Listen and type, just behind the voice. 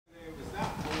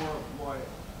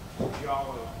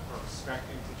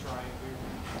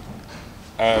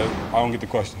I don't get the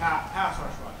question. Pass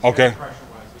rush-wise. Okay.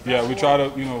 Pressure-wise. Yeah, we try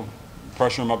to,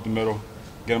 pressure him up the middle,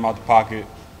 get him out the pocket,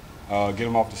 get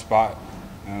him off the spot,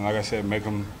 and like I said, make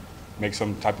him make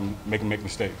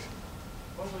mistakes.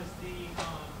 What was the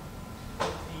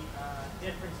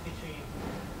difference between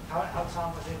how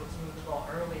Tom was able to move the ball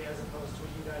early as opposed to what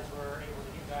you guys were able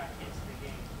to get back into the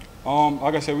game?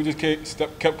 Like I said, we just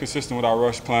kept consistent with our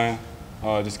rush plan,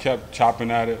 just kept chopping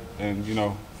at it, and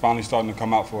finally starting to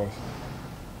come out for us.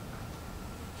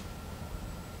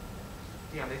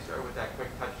 Deion, they started with that quick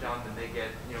touchdown, then they get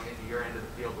into your end of the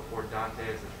field before Dante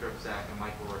has a strip sack and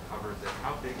Michael recovers it.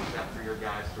 How big was that for your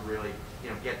guys to really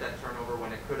get that turnover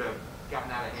when it could have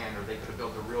gotten out of hand, or they could have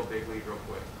built a real big lead real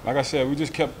quick? Like I said, we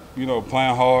just kept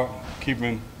playing hard,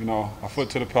 keeping our foot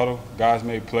to the pedal. Guys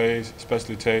made plays,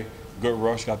 especially Tay. Good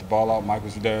rush, got the ball out. Mike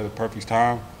was there at the perfect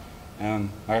time, and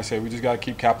like I said, we just got to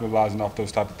keep capitalizing off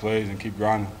those type of plays and keep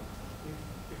grinding.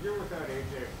 If you're without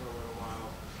AJ for a little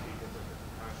while because of the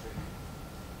concussion,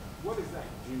 what does that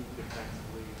do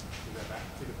defensively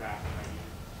to the back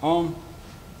end?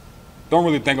 Don't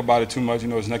really think about it too much.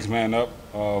 It's next man up.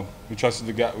 We trusted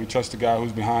the guy. We trust the guy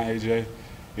who's behind AJ.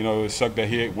 It sucked that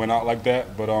he went out like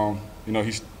that, but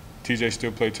TJ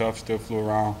still played tough, still flew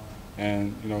around,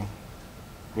 and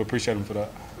we appreciate him for that.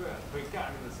 Yeah, but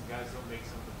listen, guys don't make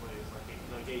some of the plays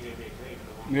like AJ made today, but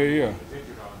the one Yeah. was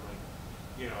injured on.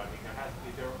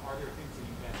 Are there things that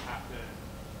you guys have to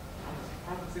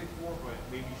compensate for, but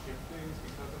maybe shift things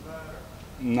because of that? Or?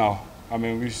 No,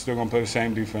 we're still gonna play the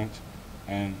same defense,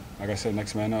 and like I said,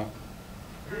 next man up.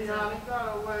 Deion, he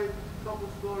got away a couple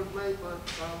scores late, but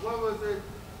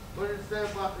what did it say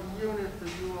about the unit for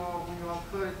you all when you all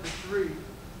cut it to 3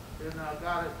 and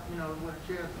got it, with a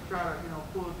chance to try to,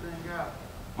 pull the thing out?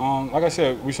 Like I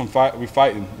said, we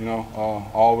fighting,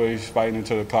 always fighting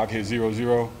until the clock hits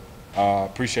 0-0.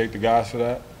 Appreciate the guys for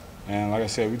that, and like I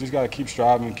said, we just got to keep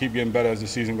striving, keep getting better as the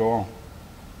season go on.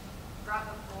 Right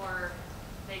before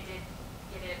they did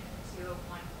get it to a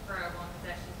one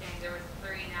possession game, there was a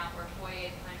 3-and-out where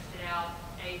Foye punched it out.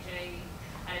 AJ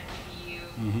had a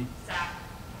PBU sack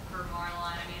for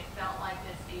Marlon. It felt like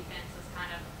this defense was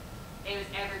it was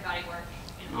everybody working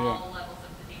in all levels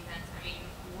of the defense.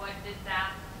 What did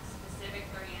that specific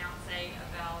 3-and-out say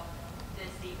about this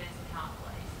defense and how it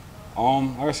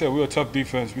plays? Like I said, we're a tough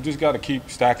defense. We just got to keep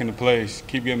stacking the plays,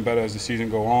 keep getting better as the season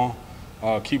go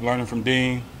on, keep learning from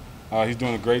Dean. He's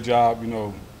doing a great job,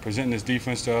 presenting this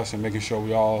defense to us and making sure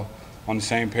we all on the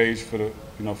same page for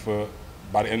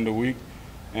by the end of the week.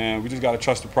 And we just got to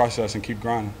trust the process and keep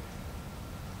grinding.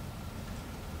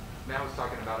 Matt was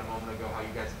talking about a moment ago how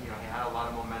you guys had a lot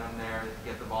of momentum there to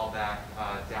get the ball back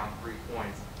down 3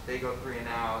 points. They go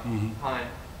 3-and-out, punt,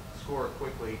 score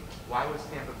quickly. Why was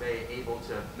Tampa Bay able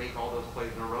to make all those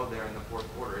plays in a row there in the fourth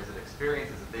quarter? Is it experience?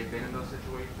 Is it they've been in those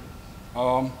situations?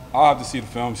 I'll have to see the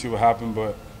film, see what happened,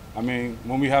 but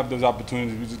when we have those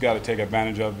opportunities, we just got to take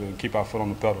advantage of it and keep our foot on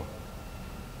the pedal.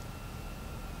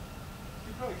 Do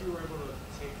you feel like you were able to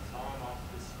take Tom off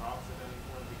his spots at any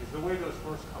point? Because the way those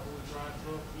first couple of drives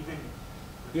looked, even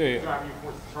the drive you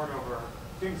forced the turnover,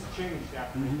 things changed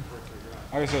after the first 3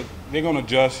 drives. Like I said, they're going to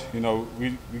adjust. We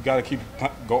got to keep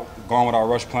going with our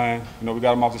rush plan. We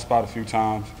got them off the spot a few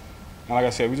times. And like I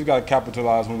said, we just got to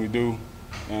capitalize when we do.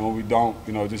 And when we don't,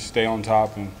 just stay on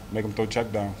top and make them throw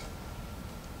checkdowns.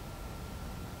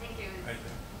 I think it was,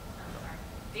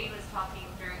 Dean was talking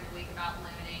during the week about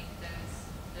limiting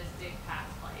those big pass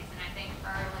plays. And I think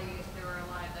early there were a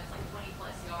lot of those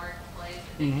 20-plus yard plays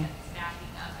that they kept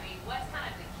stacking up. What's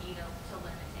the key to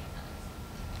limiting those?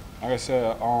 Like I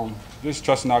said, just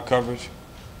trusting our coverage,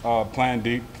 playing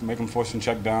deep, making forcing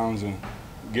checkdowns, and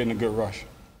getting a good rush.